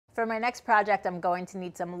For my next project, I'm going to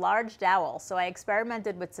need some large dowels. So I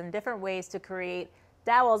experimented with some different ways to create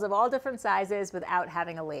dowels of all different sizes without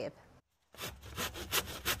having a lathe.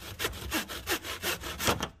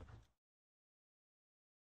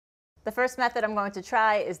 The first method I'm going to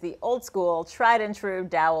try is the old school, tried and true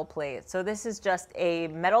dowel plate. So this is just a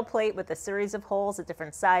metal plate with a series of holes at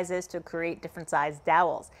different sizes to create different sized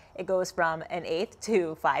dowels. It goes from 1/8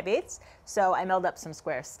 to 5/8. So I milled up some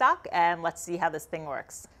square stock and let's see how this thing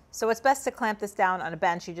works. So it's best to clamp this down on a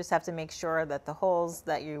bench. You just have to make sure that the holes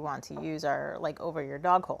that you want to use are like over your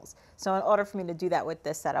dog holes. So in order for me to do that with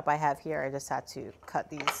this setup I have here, I just had to cut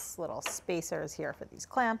these little spacers here for these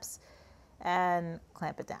clamps and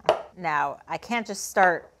clamp it down. Now, I can't just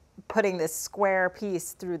start putting this square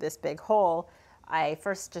piece through this big hole. I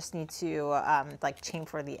first just need to like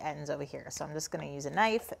chamfer the ends over here. So I'm just gonna use a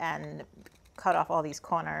knife and cut off all these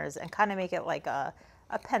corners and kind of make it like a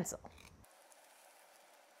pencil.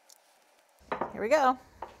 Here we go.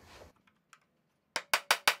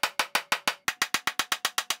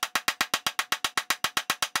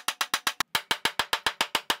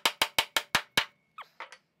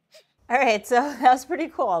 All right, so that was pretty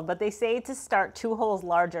cool, but they say to start 2 holes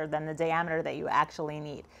larger than the diameter that you actually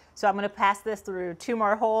need. So I'm gonna pass this through 2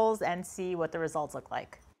 more holes and see what the results look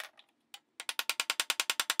like.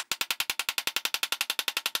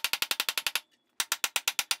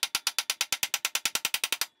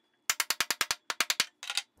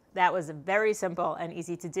 That was very simple and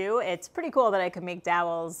easy to do. It's pretty cool that I could make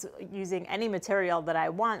dowels using any material that I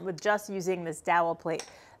want with just using this dowel plate.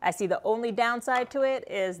 I see the only downside to it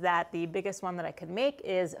is that the biggest one that I could make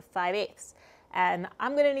is 5/8. And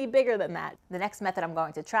I'm gonna need bigger than that. The next method I'm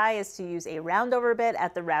going to try is to use a round over bit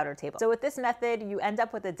at the router table. So with this method, you end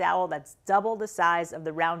up with a dowel that's double the size of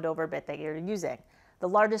the round over bit that you're using. The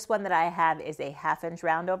largest one that I have is a 1/2 inch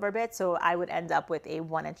round over bit, so I would end up with a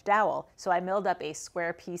 1 inch dowel. So I milled up a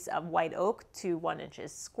square piece of white oak to 1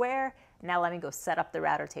 inches square. Now let me go set up the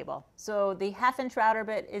router table. So the 1/2 inch router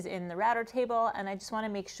bit is in the router table, and I just want to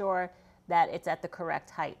make sure that it's at the correct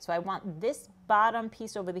height. So I want this bottom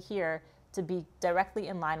piece over here to be directly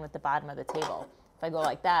in line with the bottom of the table. If I go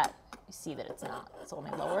like that, you see that it's not. So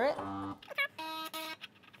let me lower it.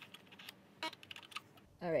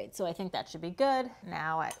 All right, so I think that should be good.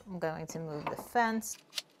 Now I'm going to move the fence.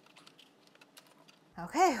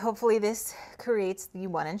 Okay, hopefully this creates the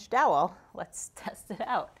 1 inch dowel. Let's test it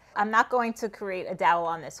out. I'm not going to create a dowel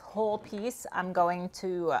on this whole piece. I'm going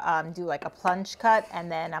to do like a plunge cut,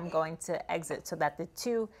 and then I'm going to exit so that the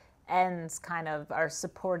 2 ends kind of are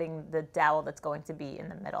supporting the dowel that's going to be in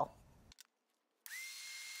the middle.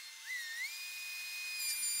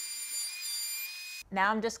 Now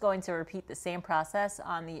I'm just going to repeat the same process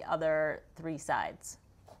on the other 3 sides.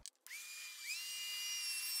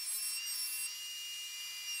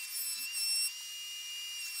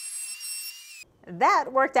 That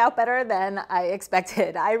worked out better than I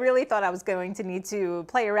expected. I really thought I was going to need to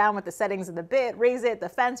play around with the settings of the bit, raise it, the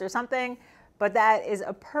fence or something, but that is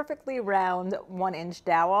a perfectly round 1 inch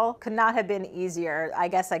dowel. Could not have been easier. I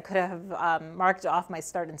guess I could have marked off my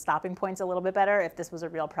start and stopping points a little bit better. If this was a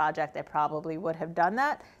real project, I probably would have done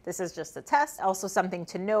that. This is just a test. Also something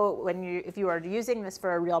to note, if you are using this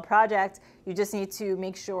for a real project, you just need to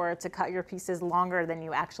make sure to cut your pieces longer than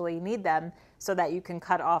you actually need them so that you can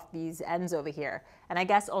cut off these ends over here. And I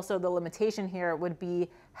guess also the limitation here would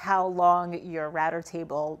be how long your router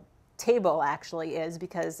table actually is,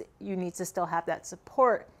 because you need to still have that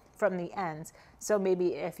support from the ends. So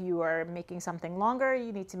maybe if you are making something longer,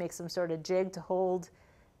 you need to make some sort of jig to hold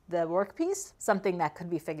the workpiece, something that could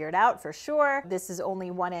be figured out for sure. This is only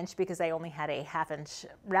 1 inch because I only had a 1/2 inch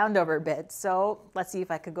round over bit. So let's see if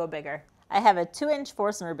I could go bigger. I have a 2 inch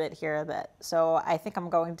Forstner bit here, so I think I'm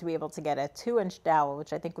going to be able to get a 2 inch dowel,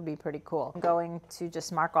 which I think would be pretty cool. I'm going to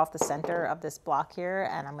just mark off the center of this block here,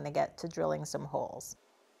 and I'm gonna get to drilling some holes.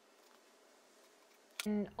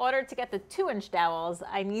 In order to get the 2 inch dowels,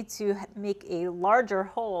 I need to make a larger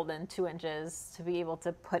hole than 2 inches to be able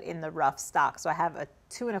to put in the rough stock. So I have a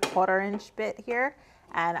 2 1/4 inch bit here,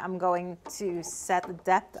 and I'm going to set the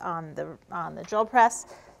depth on the drill press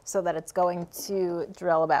so that it's going to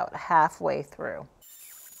drill about halfway through.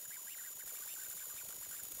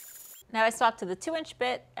 Now I swapped to the 2 inch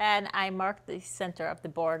bit, and I marked the center of the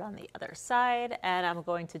board on the other side, and I'm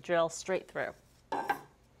going to drill straight through.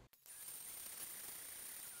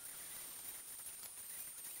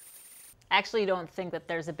 I actually don't think that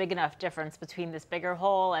there's a big enough difference between this bigger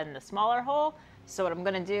hole and the smaller hole. So what I'm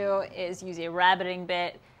gonna do is use a rabbiting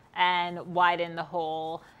bit and widen the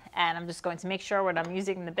hole. And I'm just going to make sure when I'm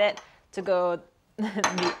using the bit to go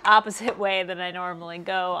the opposite way that I normally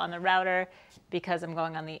go on the router because I'm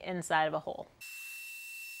going on the inside of a hole.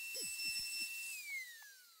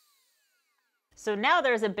 So now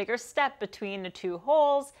there's a bigger step between the two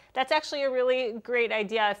holes. That's actually a really great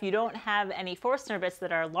idea if you don't have any Forstner bits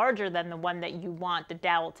that are larger than the one that you want the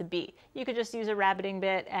dowel to be. You could just use a rabbiting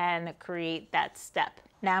bit and create that step.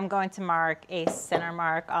 Now I'm going to mark a center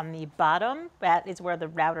mark on the bottom. That is where the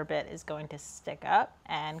router bit is going to stick up,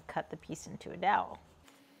 and cut the piece into a dowel.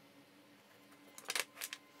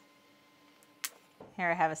 Here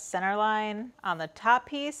I have a center line on the top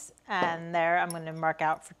piece, and there I'm going to mark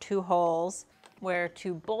out for 2 holes where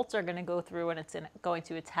 2 bolts are going to go through, and it's going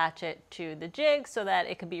to attach it to the jig so that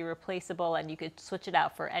it could be replaceable and you could switch it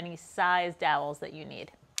out for any size dowels that you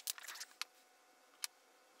need.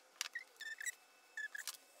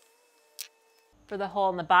 For the hole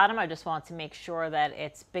in the bottom, I just want to make sure that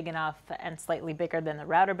it's big enough and slightly bigger than the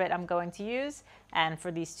router bit I'm going to use. And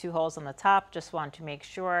for these 2 holes on the top, just want to make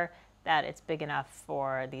sure that it's big enough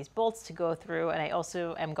for these bolts to go through. And I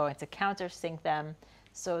also am going to countersink them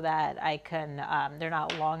so that I can, they're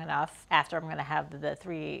not long enough. After I'm going to have the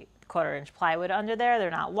 3/4 inch plywood under there,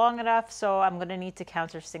 they're not long enough. So I'm going to need to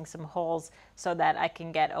countersink some holes so that I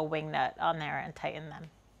can get a wing nut on there and tighten them.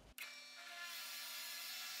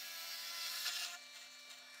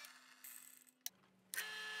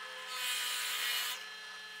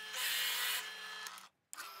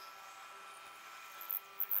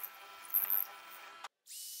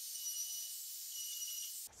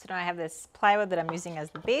 So now I have this plywood that I'm using as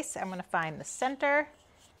the base. I'm going to find the center.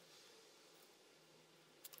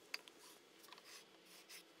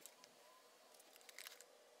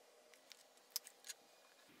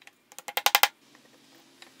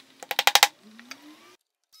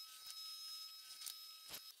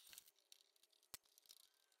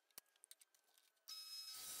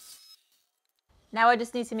 Now I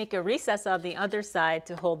just need to make a recess on the other side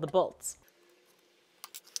to hold the bolts.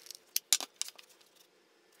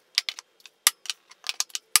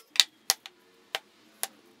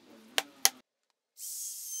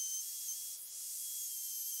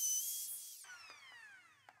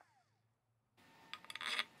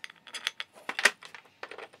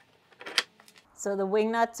 So the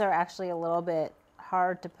wing nuts are actually a little bit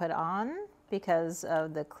hard to put on because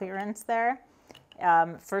of the clearance there.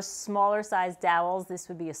 For smaller size dowels, this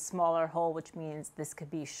would be a smaller hole, which means this could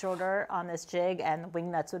be shorter on this jig and the wing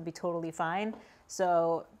nuts would be totally fine.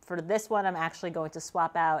 So for this one, I'm actually going to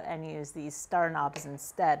swap out and use these star knobs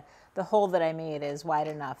instead. The hole that I made is wide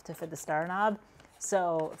enough to fit the star knob.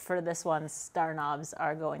 So for this one, star knobs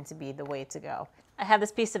are going to be the way to go. I have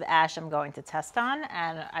this piece of ash I'm going to test on,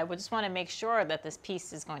 and I would just want to make sure that this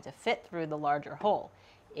piece is going to fit through the larger hole.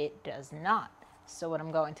 It does not. So what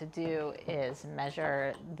I'm going to do is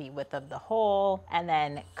measure the width of the hole and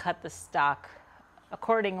then cut the stock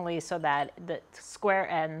accordingly so that the square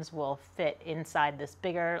ends will fit inside this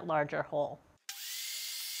bigger, larger hole.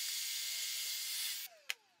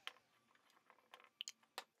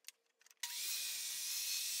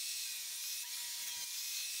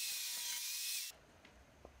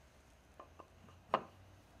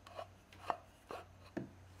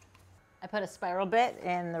 I put a spiral bit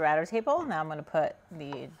in the router table. Now I'm going to put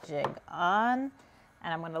the jig on,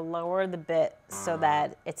 and I'm going to lower the bit so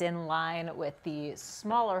that it's in line with the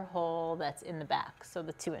smaller hole that's in the back, so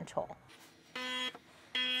the 2-inch hole.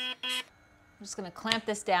 I'm just going to clamp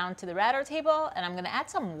this down to the router table, and I'm going to add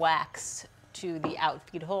some wax to the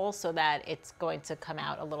outfeed hole so that it's going to come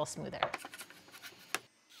out a little smoother.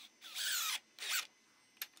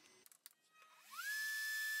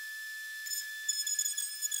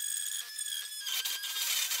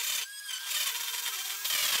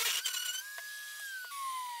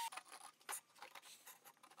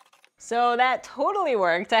 So that totally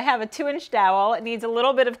worked. I have a 2-inch dowel. It needs a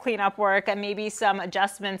little bit of cleanup work and maybe some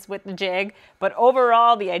adjustments with the jig, but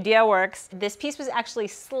overall the idea works. This piece was actually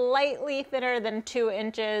slightly thinner than 2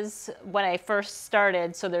 inches when I first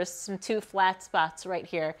started, so there's some 2 flat spots right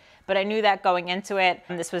here, but I knew that going into it.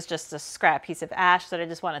 And this was just a scrap piece of ash that I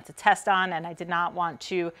just wanted to test on, and I did not want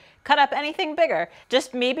to cut up anything bigger.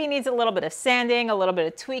 Just maybe needs a little bit of sanding, a little bit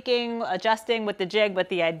of tweaking, adjusting with the jig, but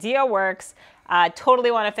the idea works. I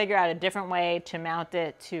totally want to figure out a different way to mount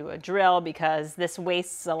it to a drill because this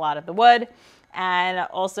wastes a lot of the wood, and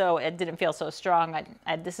also it didn't feel so strong.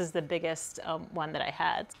 This is the biggest one that I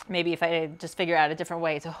had. Maybe if I just figure out a different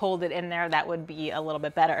way to hold it in there, that would be a little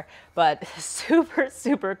bit better, but super,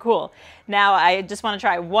 super cool. Now I just want to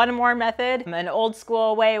try one more method, an old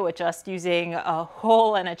school way with just using a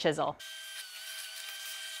hole and a chisel.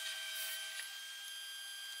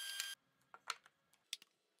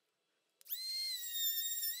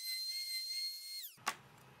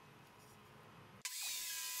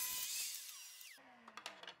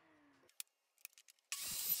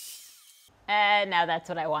 And now that's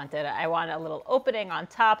what I wanted. I want a little opening on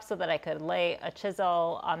top so that I could lay a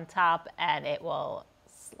chisel on top and it will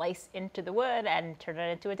slice into the wood and turn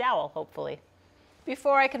it into a dowel, hopefully.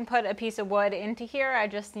 Before I can put a piece of wood into here, I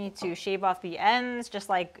just need to shave off the ends, just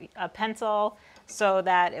like a pencil, so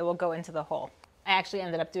that it will go into the hole. I actually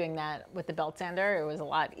ended up doing that with the belt sander. It was a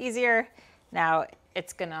lot easier. Now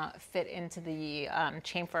it's gonna fit into the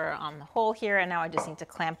chamfer on the hole here, and now I just need to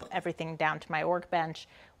clamp everything down to my workbench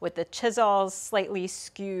with the chisels slightly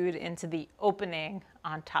skewed into the opening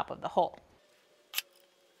on top of the hole.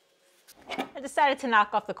 I decided to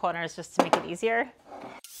knock off the corners just to make it easier.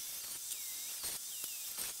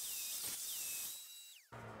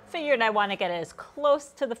 Figured I want to get it as close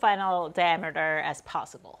to the final diameter as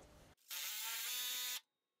possible.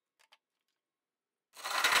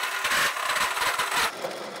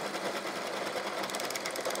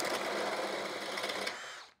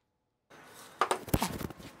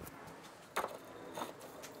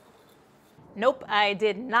 Nope, I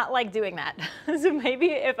did not like doing that. So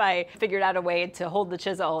maybe if I figured out a way to hold the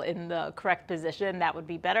chisel in the correct position, that would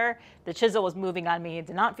be better. The chisel was moving on me. It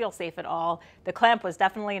did not feel safe at all. The clamp was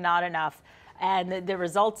definitely not enough. And the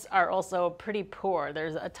results are also pretty poor.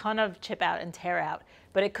 There's a ton of chip out and tear out,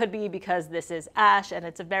 but it could be because this is ash and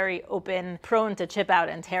it's a very open, prone to chip out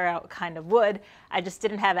and tear out kind of wood. I just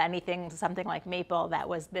didn't have anything, something like maple that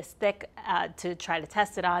was this thick to try to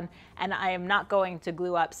test it on. And I am not going to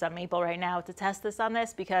glue up some maple right now to test this on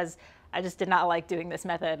this because I just did not like doing this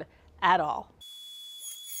method at all.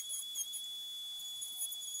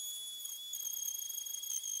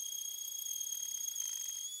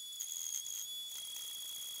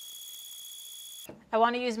 I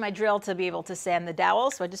want to use my drill to be able to sand the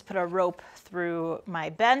dowel, so I just put a rope through my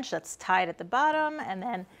bench that's tied at the bottom, and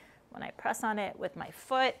then when I press on it with my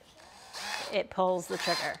foot, it pulls the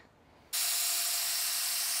trigger.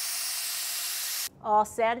 All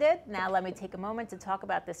sanded. Now let me take a moment to talk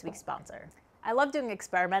about this week's sponsor. I love doing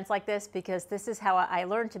experiments like this because this is how I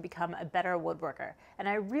learn to become a better woodworker. And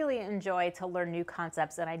I really enjoy to learn new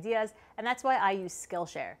concepts and ideas, and that's why I use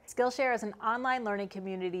Skillshare. Skillshare is an online learning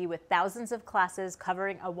community with thousands of classes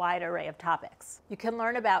covering a wide array of topics. You can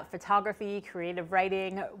learn about photography, creative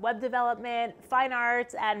writing, web development, fine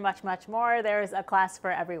arts, and much, much more. There's a class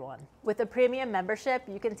for everyone. With a premium membership,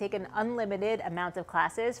 you can take an unlimited amount of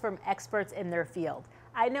classes from experts in their field.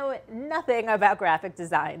 I know nothing about graphic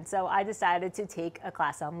design, so I decided to take a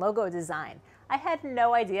class on logo design. I had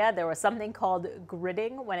no idea there was something called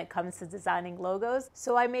gridding when it comes to designing logos,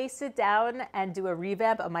 so I may sit down and do a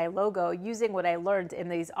revamp of my logo using what I learned in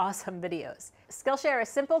these awesome videos. Skillshare is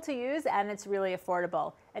simple to use and it's really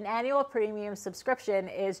affordable. An annual premium subscription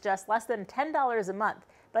is just less than $10 a month.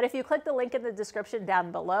 But if you click the link in the description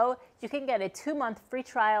down below, you can get a 2-month free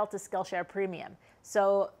trial to Skillshare Premium.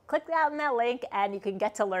 So click on that link and you can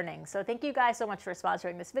get to learning. So thank you guys so much for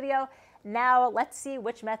sponsoring this video. Now let's see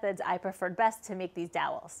which methods I preferred best to make these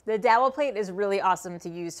dowels. The dowel plate is really awesome to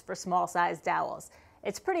use for small sized dowels.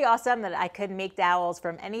 It's pretty awesome that I could make dowels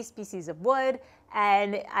from any species of wood,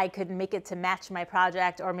 and I could make it to match my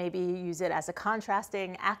project or maybe use it as a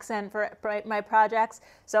contrasting accent for my projects.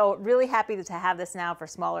 So really happy to have this now for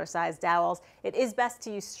smaller sized dowels. It is best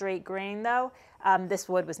to use straight grain though. This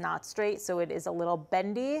wood was not straight, so it is a little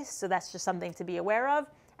bendy, so that's just something to be aware of.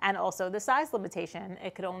 And also the size limitation,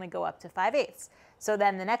 it could only go up to 5/8. So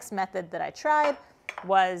then the next method that I tried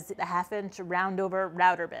was the 1/2 inch round over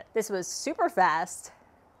router bit. This was super fast,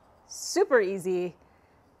 super easy.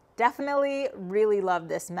 Definitely really love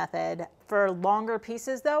this method. For longer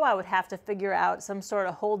pieces though, I would have to figure out some sort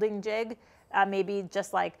of holding jig, maybe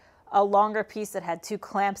just like a longer piece that had 2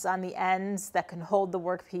 clamps on the ends that can hold the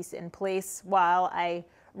workpiece in place while I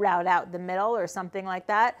route out the middle or something like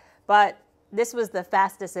that. But this was the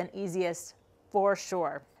fastest and easiest for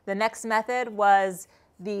sure. The next method was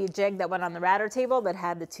the jig that went on the router table that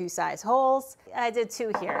had the 2 size holes. I did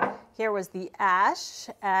 2 here. Here was the ash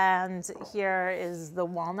and here is the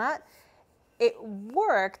walnut. It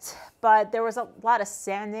worked, but there was a lot of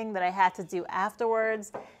sanding that I had to do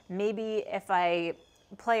afterwards. Maybe if I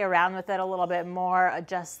play around with it a little bit more,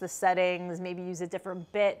 adjust the settings, maybe use a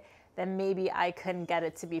different bit, then maybe I couldn't get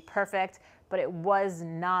it to be perfect, but it was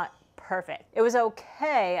not perfect. It was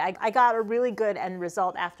okay. I got a really good end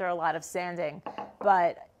result after a lot of sanding,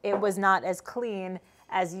 but it was not as clean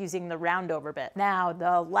as using the round over bit. Now,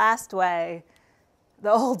 the last way,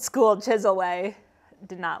 the old school chisel way,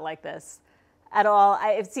 did not like this at all.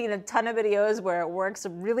 I've seen a ton of videos where it works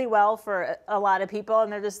really well for a lot of people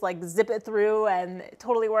and they're just like zip it through and it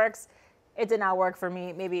totally works. It did not work for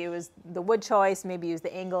me. Maybe it was the wood choice, maybe it was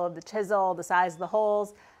the angle of the chisel, the size of the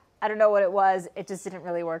holes. I don't know what it was. It just didn't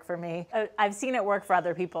really work for me. I've seen it work for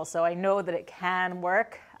other people, so I know that it can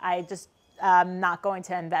work. I just not going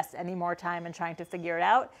to invest any more time in trying to figure it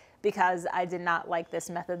out because I did not like this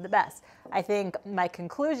method the best. I think my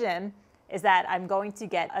conclusion is that I'm going to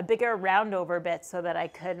get a bigger roundover bit so that I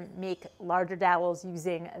could make larger dowels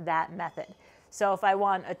using that method. So if I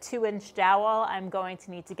want a 2-inch dowel, I'm going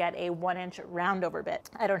to need to get a 1-inch roundover bit.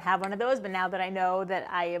 I don't have one of those, but now that I know that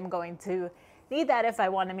I am going to need that if I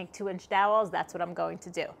want to make 2-inch dowels, that's what I'm going to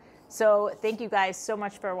do. So thank you guys so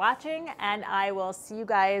much for watching, and I will see you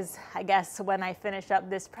guys, I guess, when I finish up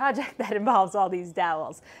this project that involves all these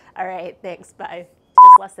dowels. All right, thanks, bye.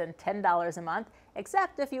 Just less than $10 a month,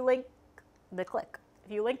 except if you link the click.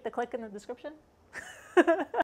 If you link the click in the description.